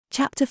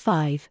Chapter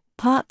 5,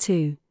 Part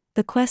 2,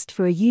 The Quest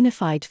for a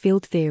Unified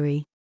Field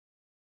Theory.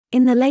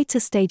 In the later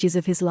stages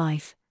of his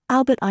life,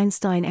 Albert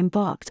Einstein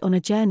embarked on a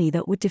journey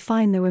that would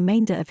define the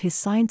remainder of his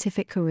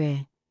scientific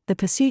career, the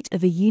pursuit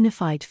of a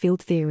unified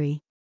field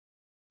theory.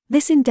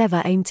 This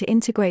endeavor aimed to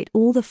integrate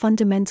all the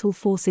fundamental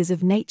forces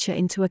of nature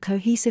into a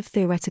cohesive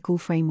theoretical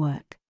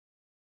framework.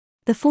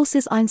 The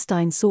forces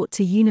Einstein sought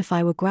to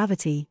unify were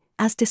gravity,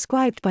 as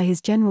described by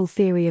his general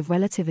theory of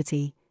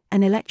relativity,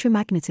 and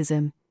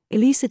electromagnetism,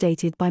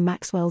 elucidated by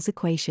Maxwell's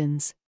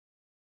equations.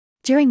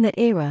 During that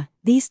era,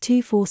 these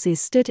two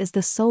forces stood as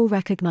the sole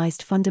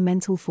recognized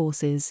fundamental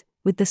forces,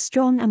 with the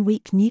strong and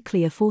weak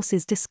nuclear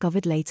forces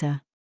discovered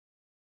later.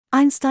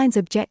 Einstein's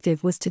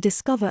objective was to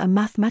discover a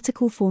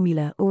mathematical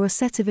formula or a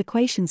set of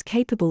equations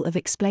capable of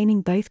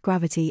explaining both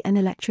gravity and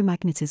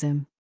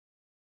electromagnetism.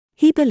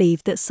 He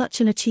believed that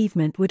such an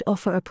achievement would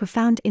offer a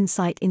profound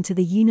insight into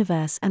the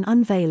universe and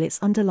unveil its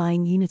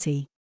underlying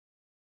unity.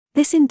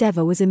 This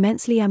endeavor was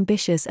immensely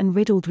ambitious and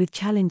riddled with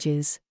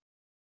challenges.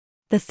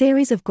 The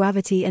theories of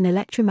gravity and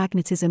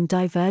electromagnetism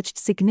diverged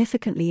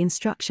significantly in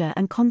structure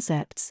and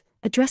concepts,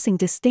 addressing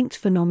distinct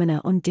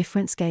phenomena on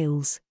different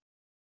scales.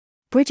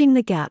 Bridging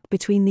the gap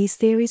between these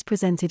theories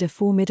presented a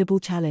formidable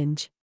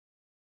challenge.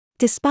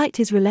 Despite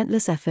his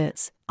relentless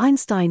efforts,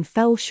 Einstein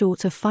fell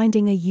short of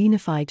finding a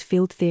unified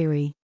field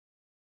theory.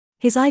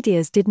 His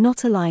ideas did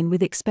not align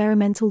with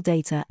experimental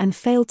data and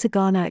failed to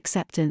garner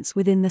acceptance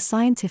within the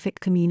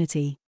scientific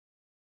community.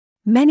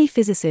 Many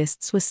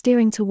physicists were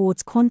steering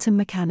towards quantum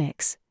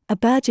mechanics, a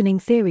burgeoning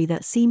theory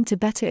that seemed to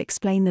better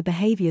explain the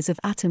behaviors of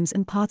atoms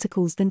and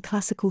particles than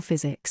classical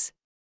physics.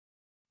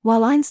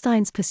 While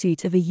Einstein's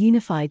pursuit of a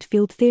unified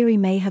field theory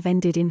may have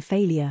ended in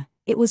failure,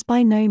 it was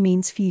by no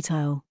means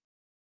futile.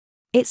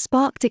 It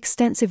sparked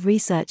extensive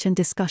research and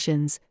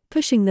discussions,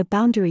 pushing the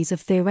boundaries of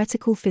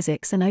theoretical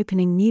physics and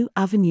opening new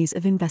avenues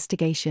of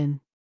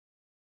investigation.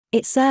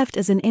 It served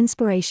as an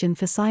inspiration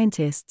for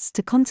scientists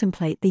to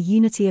contemplate the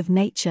unity of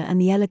nature and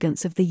the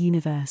elegance of the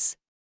universe.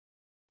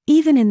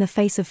 Even in the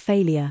face of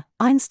failure,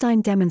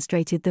 Einstein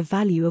demonstrated the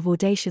value of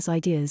audacious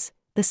ideas,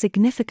 the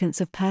significance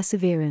of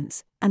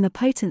perseverance, and the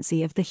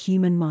potency of the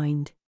human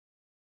mind.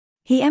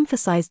 He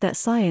emphasized that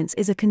science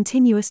is a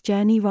continuous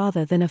journey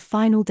rather than a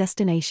final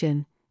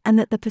destination, and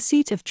that the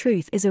pursuit of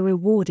truth is a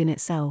reward in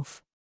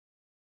itself.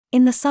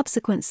 In the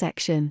subsequent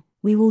section,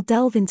 we will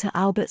delve into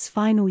Albert's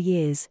final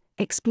years,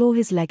 explore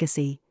his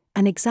legacy,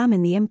 and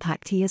examine the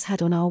impact he has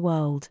had on our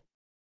world.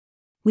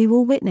 We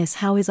will witness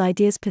how his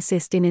ideas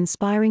persist in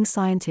inspiring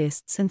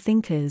scientists and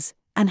thinkers,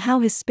 and how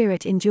his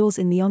spirit endures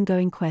in the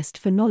ongoing quest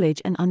for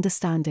knowledge and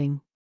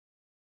understanding.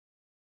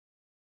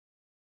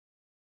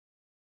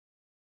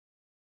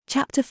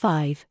 Chapter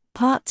 5,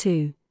 Part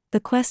 2, The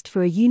Quest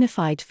for a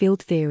Unified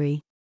Field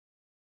Theory.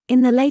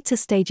 In the later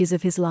stages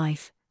of his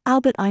life,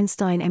 Albert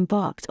Einstein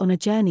embarked on a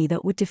journey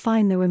that would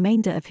define the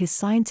remainder of his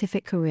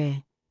scientific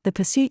career, the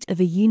pursuit of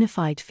a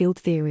unified field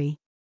theory.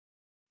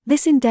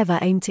 This endeavor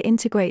aimed to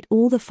integrate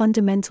all the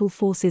fundamental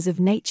forces of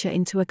nature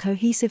into a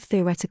cohesive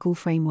theoretical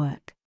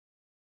framework.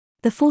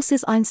 The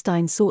forces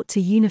Einstein sought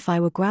to unify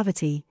were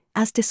gravity,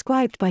 as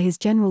described by his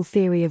general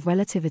theory of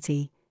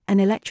relativity, and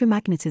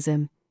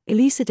electromagnetism,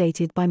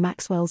 elucidated by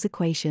Maxwell's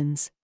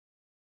equations.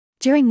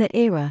 During that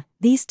era,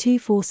 these two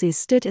forces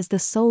stood as the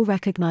sole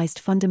recognized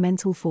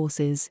fundamental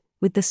forces,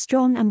 with the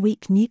strong and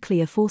weak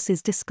nuclear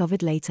forces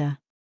discovered later.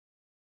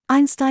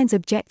 Einstein's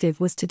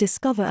objective was to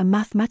discover a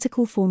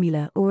mathematical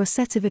formula or a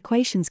set of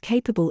equations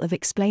capable of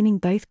explaining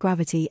both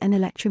gravity and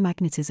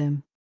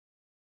electromagnetism.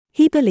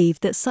 He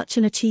believed that such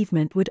an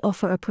achievement would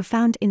offer a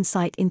profound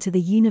insight into the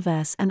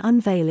universe and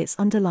unveil its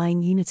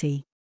underlying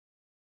unity.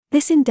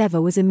 This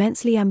endeavor was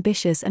immensely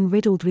ambitious and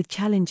riddled with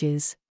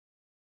challenges.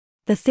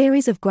 The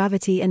theories of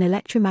gravity and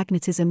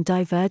electromagnetism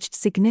diverged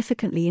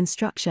significantly in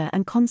structure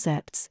and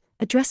concepts,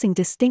 addressing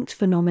distinct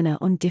phenomena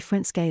on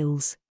different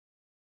scales.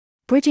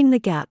 Bridging the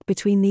gap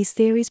between these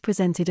theories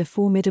presented a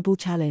formidable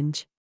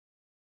challenge.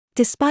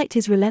 Despite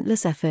his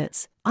relentless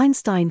efforts,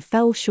 Einstein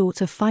fell short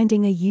of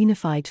finding a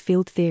unified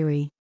field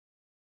theory.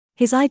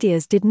 His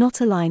ideas did not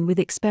align with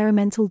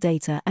experimental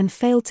data and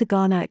failed to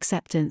garner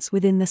acceptance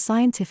within the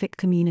scientific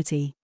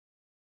community.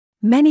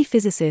 Many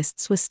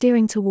physicists were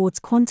steering towards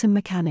quantum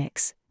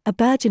mechanics, a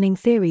burgeoning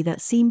theory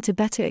that seemed to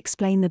better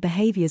explain the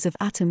behaviors of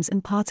atoms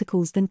and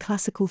particles than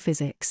classical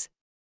physics.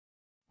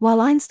 While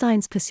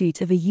Einstein's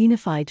pursuit of a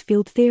unified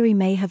field theory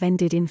may have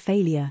ended in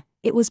failure,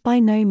 it was by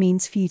no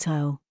means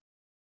futile.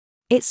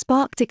 It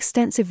sparked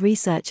extensive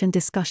research and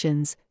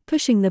discussions,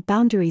 pushing the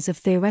boundaries of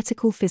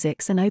theoretical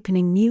physics and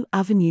opening new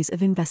avenues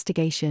of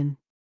investigation.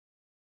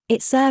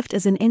 It served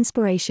as an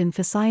inspiration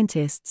for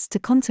scientists to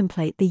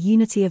contemplate the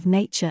unity of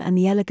nature and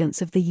the elegance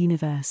of the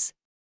universe.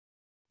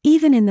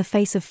 Even in the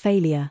face of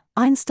failure,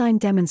 Einstein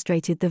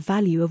demonstrated the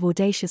value of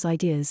audacious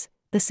ideas,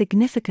 the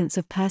significance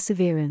of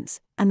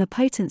perseverance, and the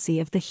potency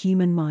of the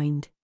human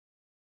mind.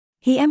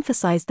 He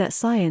emphasized that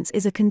science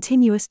is a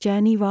continuous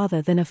journey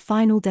rather than a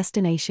final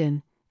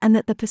destination, and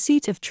that the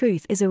pursuit of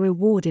truth is a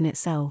reward in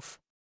itself.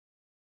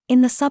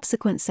 In the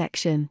subsequent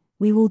section,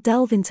 we will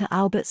delve into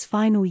Albert's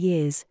final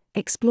years,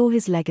 explore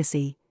his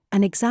legacy,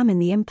 and examine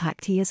the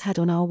impact he has had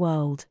on our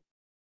world.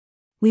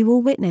 We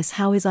will witness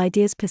how his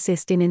ideas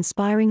persist in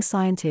inspiring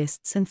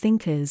scientists and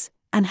thinkers,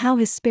 and how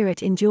his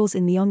spirit endures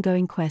in the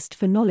ongoing quest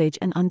for knowledge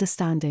and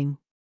understanding.